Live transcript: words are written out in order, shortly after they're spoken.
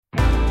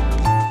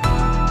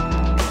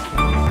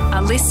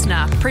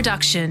listener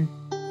production.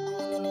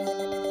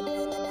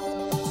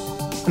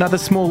 Another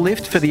small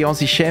lift for the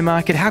Aussie share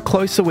market. How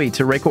close are we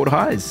to record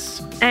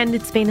highs? And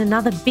it's been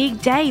another big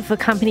day for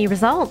company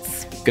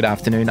results. Good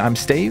afternoon, I'm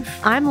Steve.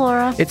 I'm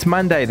Laura. It's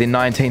Monday, the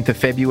 19th of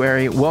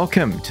February.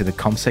 Welcome to the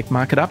CommSec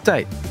Market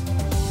Update.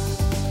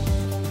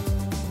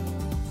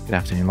 Good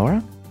afternoon,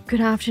 Laura. Good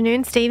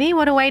afternoon, Stevie.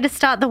 What a way to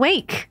start the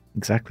week.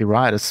 Exactly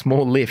right, a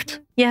small lift.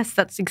 Yes,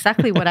 that's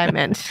exactly what I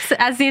meant. So,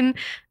 as in,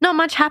 not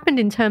much happened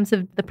in terms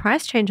of the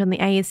price change on the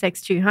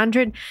ASX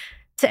 200.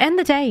 To end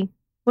the day,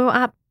 we were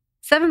up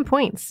 7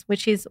 points,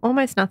 which is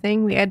almost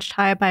nothing. We edged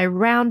higher by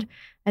around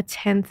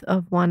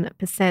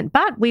 0.1%.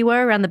 But we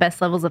were around the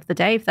best levels of the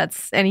day, if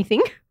that's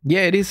anything.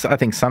 Yeah, it is, I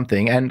think,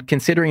 something. And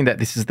considering that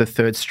this is the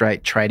third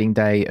straight trading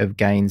day of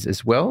gains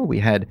as well, we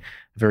had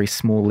a very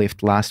small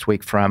lift last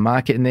week for our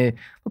market. And there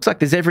looks like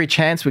there's every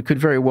chance we could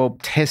very well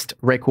test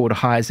record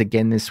highs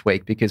again this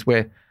week, because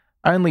we're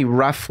only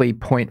roughly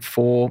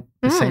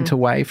 0.4%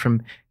 away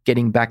from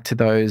getting back to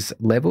those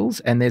levels.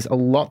 And there's a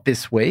lot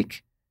this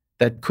week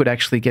that could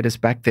actually get us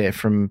back there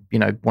from,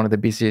 one of the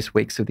busiest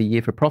weeks of the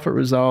year for profit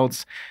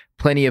results.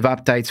 Plenty of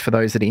updates for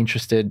those that are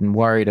interested and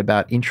worried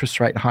about interest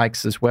rate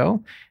hikes as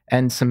well.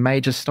 And some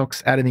major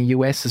stocks out in the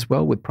US as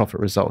well with profit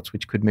results,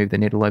 which could move the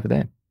needle over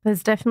there.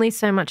 There's definitely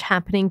so much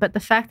happening, but the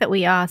fact that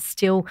we are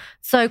still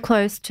so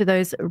close to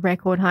those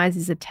record highs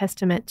is a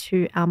testament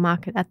to our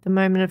market at the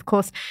moment. Of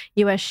course,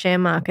 US share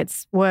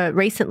markets were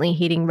recently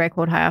hitting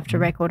record high after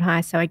record high,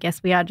 so I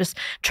guess we are just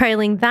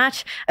trailing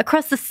that.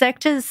 Across the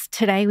sectors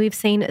today, we've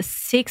seen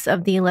 6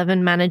 of the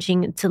 11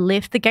 managing to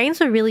lift. The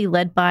gains were really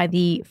led by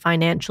the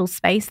financial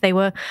space. They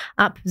were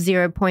up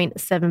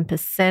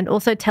 0.7%.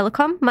 Also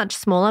telecom, much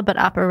smaller, but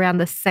up around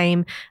the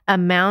same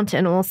amount,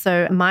 and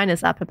also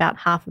miners up about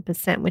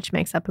 0.5%, which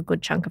makes up a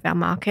good chunk of our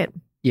market.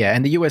 Yeah,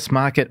 and the US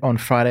market on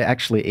Friday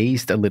actually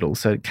eased a little,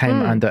 so it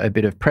came under a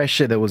bit of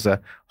pressure. There was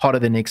a hotter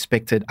than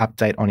expected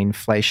update on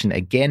inflation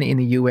again in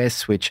the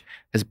US, which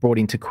has brought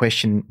into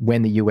question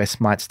when the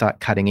US might start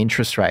cutting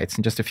interest rates.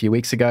 And just a few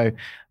weeks ago,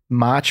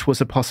 March was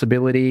a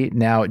possibility.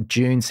 Now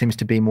June seems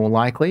to be more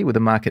likely, with the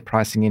market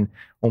pricing in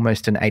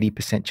almost an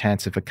 80%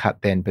 chance of a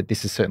cut then. But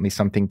this is certainly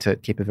something to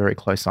keep a very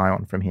close eye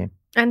on from here.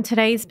 And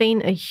today's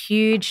been a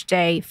huge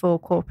day for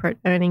corporate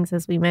earnings,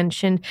 as we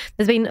mentioned.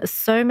 There's been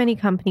so many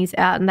companies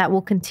out, and that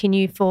will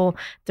continue for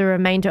the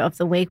remainder of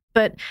the week.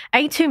 But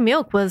A2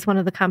 Milk was one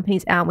of the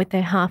companies out with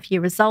their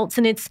half-year results,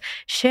 and its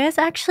shares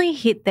actually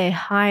hit their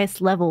highest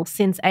level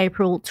since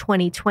April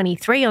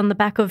 2023 on the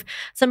back of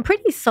some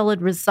pretty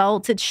solid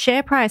results. Its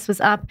share price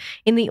was up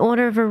in the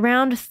order of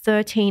around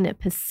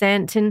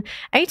 13%. And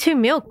A2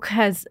 Milk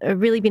has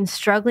really been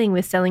struggling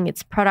with selling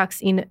its products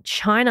in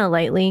China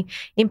lately,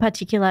 in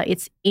particular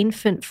its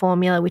infant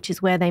formula, which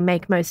is where they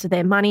make most of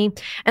their money.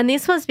 And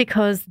this was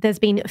because there's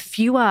been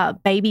fewer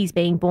babies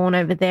being born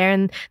over there,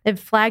 and they've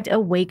flagged a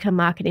weaker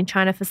market in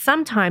China for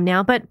some time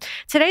now. But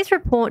today's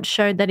report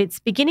showed that it's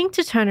beginning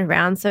to turn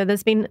around. So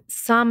there's been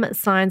some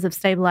signs of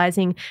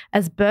stabilizing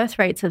as birth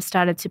rates have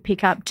started to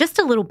pick up just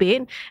a little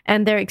bit,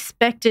 and they're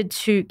expected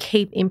to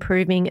keep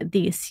improving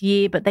this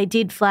year. But they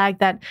did flag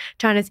that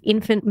China's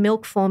infant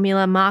milk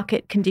formula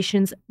market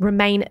conditions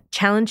remain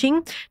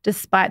challenging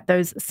despite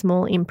those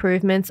small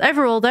improvements.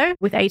 Overall, though,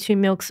 with A2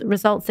 Milk's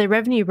results, their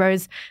revenue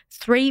rose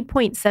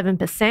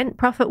 3.7%.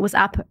 Profit was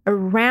up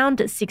around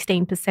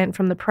 16%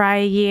 from the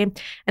prior year,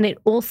 and it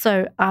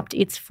also upped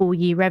its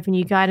full-year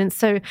revenue guidance.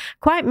 So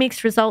quite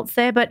mixed results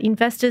there, but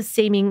investors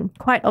seeming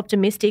quite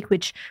optimistic,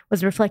 which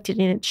was reflected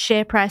in its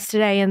share price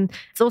today. And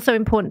it's also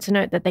important to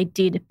note that they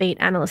did beat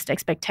analyst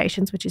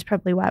expectations, which is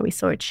probably why we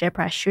saw its share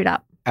price shoot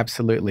up.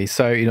 Absolutely.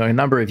 So, a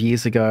number of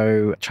years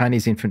ago,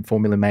 Chinese infant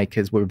formula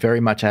makers were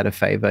very much out of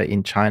favor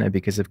in China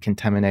because of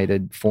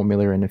contaminated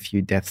formula and a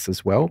few deaths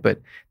as well.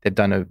 But they've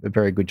done a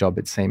very good job,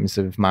 it seems,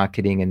 of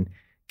marketing and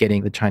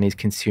getting the Chinese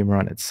consumer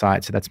on its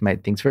side. So that's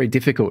made things very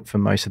difficult for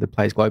most of the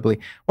players globally.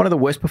 One of the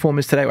worst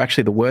performers today, or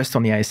actually the worst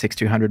on the ASX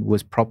 200,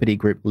 was property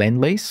group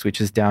Lendlease,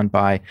 which is down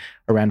by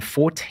around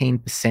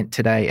 14%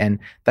 today. And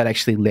that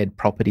actually led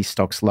property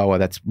stocks lower.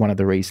 That's one of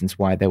the reasons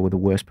why they were the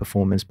worst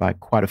performers by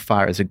quite a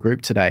far as a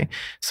group today.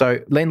 So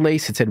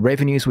Lendlease, it said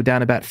revenues were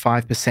down about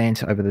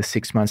 5% over the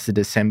 6 months to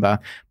December,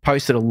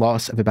 posted a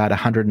loss of about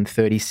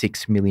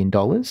 $136 million,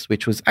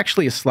 which was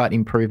actually a slight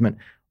improvement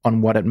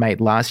on what it made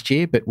last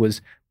year, but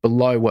was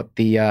below what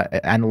the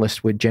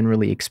analysts were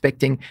generally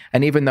expecting.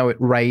 And even though it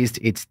raised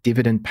its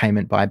dividend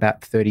payment by about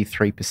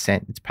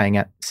 33%, it's paying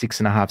out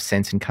 6.5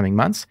 cents in coming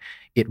months,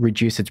 it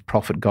reduced its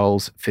profit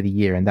goals for the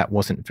year, and that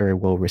wasn't very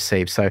well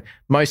received. So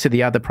most of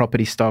the other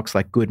property stocks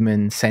like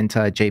Goodman,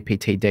 Scentre,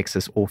 GPT,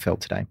 Dexus all fell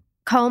today.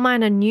 Coal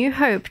miner New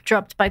Hope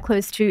dropped by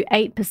close to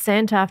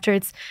 8% after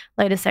its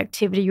latest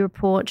activity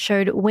report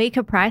showed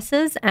weaker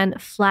prices and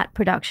flat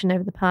production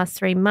over the past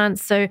 3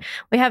 months. So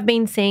we have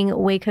been seeing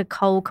weaker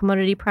coal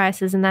commodity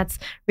prices, and that's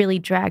really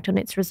dragged on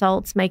its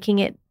results, making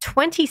it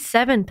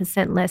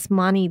 27% less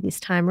money this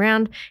time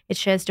round. Its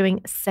shares doing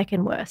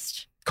second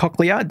worst.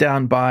 Cochlear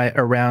down by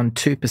around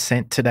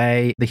 2%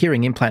 today. The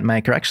hearing implant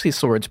maker actually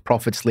saw its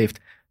profits lift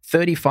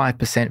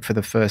 35% for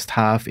the first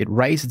half. It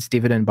raised its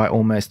dividend by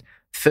almost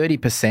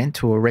 30%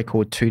 to a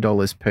record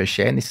 $2 per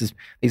share. And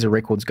these are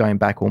records going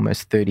back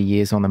almost 30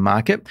 years on the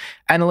market.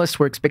 Analysts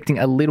were expecting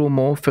a little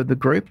more for the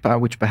group,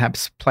 which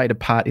perhaps played a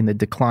part in the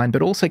decline.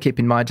 But also keep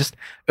in mind, just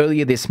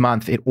earlier this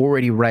month, it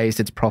already raised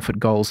its profit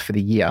goals for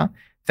the year,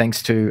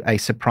 thanks to a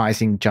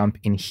surprising jump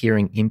in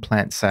hearing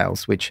implant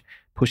sales, which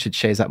pushed its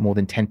shares up more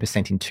than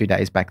 10% in 2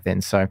 days back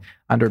then. So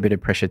under a bit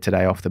of pressure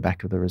today off the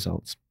back of the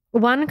results.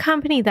 One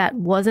company that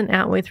wasn't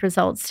out with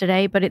results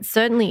today, but it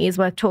certainly is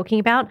worth talking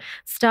about,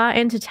 Star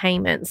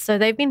Entertainment. So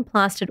they've been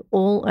plastered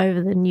all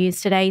over the news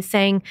today,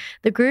 saying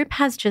the group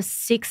has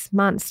just 6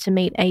 months to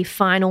meet a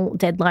final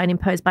deadline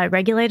imposed by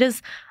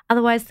regulators.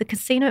 Otherwise, the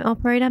casino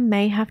operator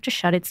may have to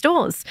shut its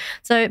doors.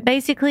 So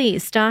basically,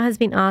 Star has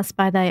been asked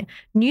by the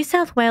New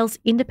South Wales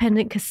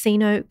Independent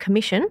Casino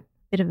Commission,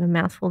 bit of a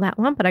mouthful that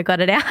one, but I got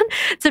it out,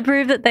 to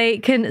prove that they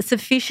can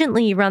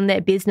sufficiently run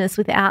their business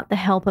without the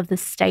help of the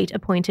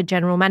state-appointed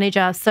general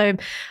manager. So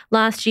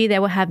last year they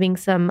were having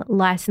some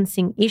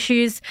licensing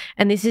issues,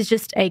 and this is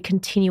just a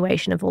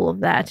continuation of all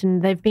of that.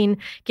 And they've been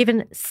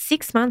given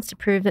 6 months to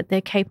prove that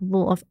they're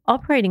capable of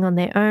operating on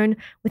their own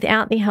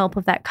without the help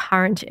of that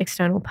current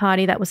external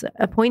party that was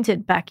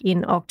appointed back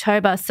in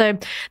October. So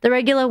the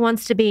regulator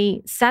wants to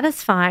be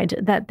satisfied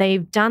that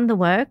they've done the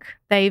work,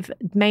 they've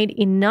made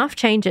enough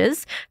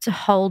changes to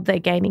hold their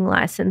gaming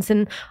license.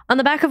 And on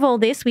the back of all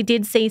this, we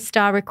did see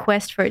Star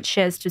request for its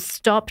shares to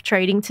stop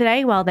trading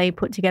today while they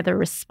put together a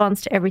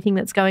response to everything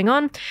that's going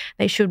on.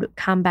 They should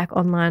come back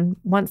online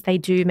once they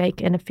do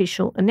make an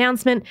official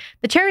announcement.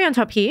 The cherry on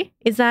top here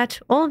is that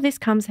all of this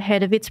comes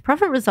ahead of its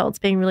profit results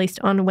being released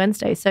on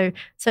Wednesday. So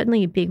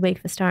certainly a big week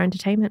for Star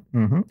Entertainment.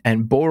 Mm-hmm.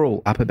 And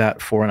Boral up about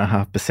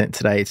 4.5%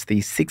 today. It's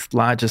the 6th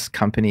largest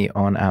company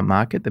on our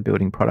market, the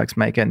building products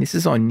maker. And this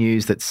is on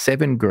news that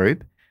Seven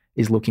Group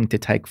is looking to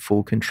take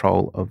full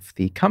control of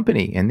the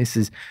company. And this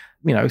is,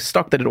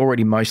 stock that it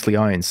already mostly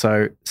owns.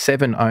 So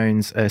Seven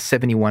owns a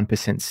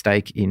 71%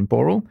 stake in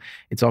Boral.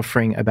 It's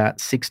offering about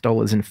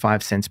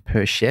 $6.05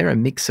 per share, a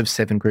mix of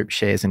Seven Group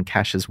shares and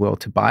cash as well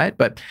to buy it.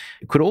 But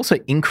it could also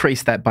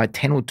increase that by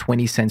 10 or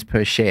 20 cents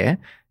per share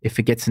if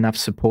it gets enough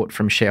support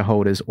from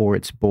shareholders or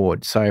its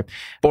board. So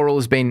Boral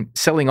has been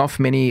selling off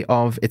many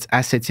of its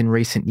assets in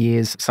recent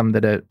years, some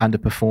that are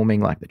underperforming,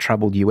 like the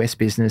troubled US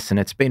business, and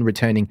it's been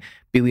returning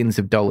billions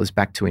of dollars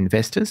back to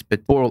investors.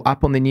 But Boral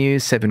up on the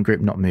news, Seven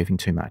Group not moving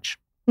too much.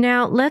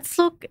 Now, let's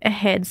look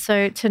ahead.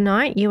 So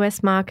tonight,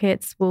 US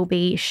markets will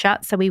be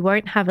shut, so we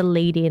won't have a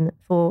lead-in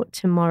for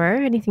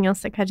tomorrow. Anything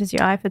else that catches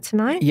your eye for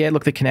tonight? Yeah,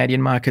 look, the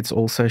Canadian market's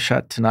also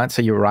shut tonight.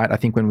 So you're right. I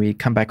think when we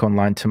come back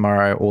online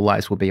tomorrow, all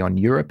eyes will be on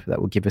Europe.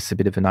 That will give us a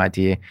bit of an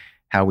idea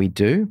how we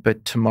do.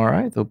 But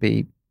tomorrow, there'll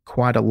be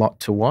quite a lot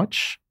to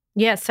watch.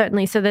 Yes,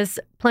 certainly. So there's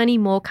plenty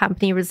more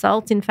company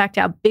results. In fact,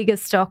 our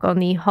biggest stock on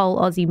the whole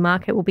Aussie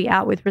market will be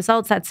out with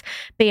results. That's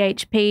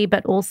BHP,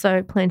 but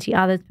also plenty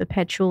others,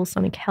 Perpetual,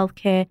 Sonic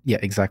Healthcare. Yeah,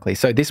 exactly.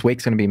 So this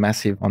week's going to be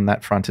massive on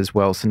that front as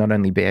well. So not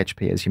only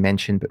BHP, as you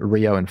mentioned, but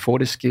Rio and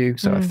Fortescue,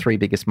 so our 3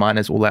 biggest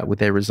miners, all out with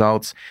their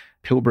results.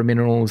 Pilbara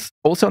Minerals.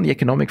 Also on the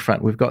economic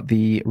front, we've got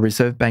the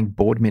Reserve Bank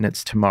board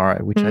minutes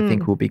tomorrow, which I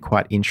think will be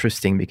quite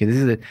interesting because this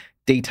is the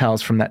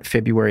details from that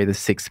February the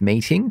 6th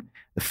meeting.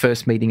 The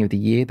first meeting of the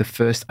year, the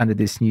first under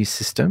this new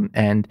system.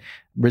 And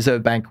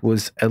Reserve Bank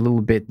was a little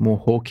bit more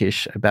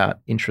hawkish about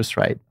interest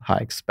rate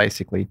hikes,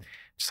 basically.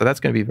 So that's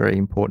going to be very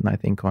important, I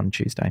think, on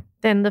Tuesday.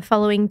 Then the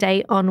following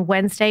day on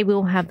Wednesday,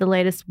 we'll have the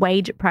latest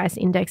wage price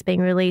index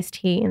being released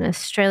here in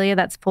Australia.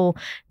 That's for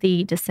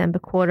the December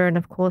quarter. And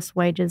of course,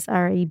 wages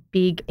are a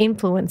big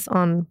influence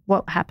on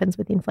what happens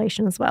with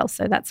inflation as well.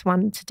 So that's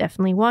one to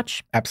definitely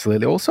watch.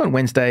 Absolutely. Also on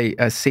Wednesday,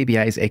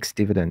 CBA's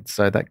ex-dividend.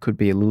 So that could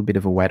be a little bit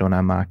of a weight on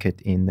our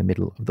market in the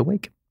middle of the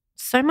week.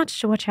 So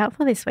much to watch out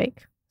for this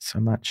week.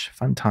 So much.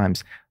 Fun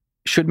times.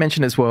 Should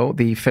mention as well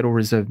the Federal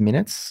Reserve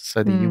minutes.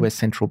 So the US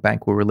Central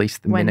Bank will release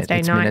the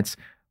minutes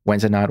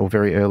Wednesday night or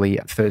very early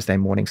Thursday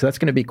morning. So that's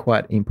going to be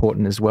quite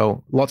important as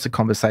well. Lots of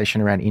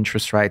conversation around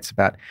interest rates,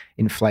 about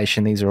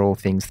inflation. These are all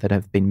things that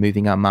have been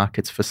moving our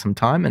markets for some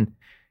time. And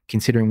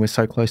considering we're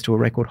so close to a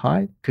record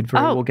high, could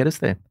very well get us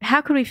there. How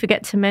could we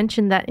forget to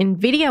mention that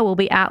NVIDIA will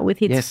be out with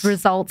its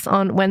results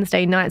on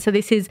Wednesday night? So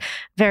this is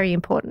very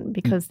important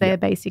because they're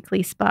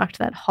basically sparked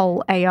that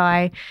whole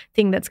AI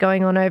thing that's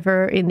going on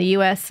over in the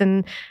US,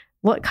 and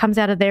what comes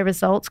out of their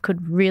results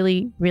could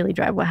really, really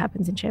drive what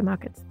happens in share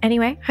markets.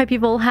 Anyway, hope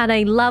you've all had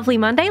a lovely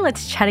Monday.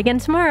 Let's chat again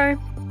tomorrow.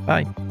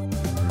 Bye.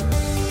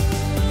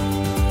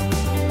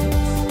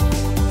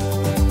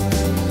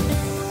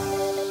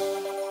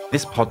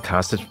 This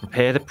podcast is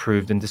prepared,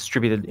 approved and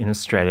distributed in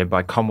Australia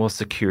by Commonwealth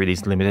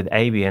Securities Limited,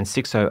 ABN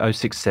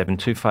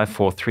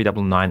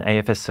 60067254399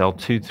 AFSL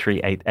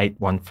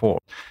 238814.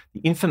 The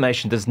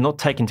information does not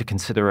take into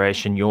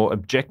consideration your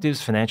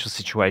objectives, financial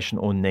situation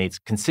or needs.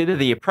 Consider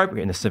the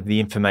appropriateness of the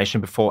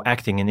information before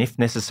acting and, if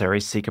necessary,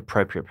 seek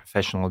appropriate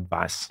professional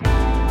advice.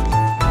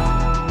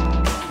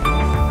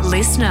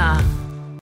 Listener.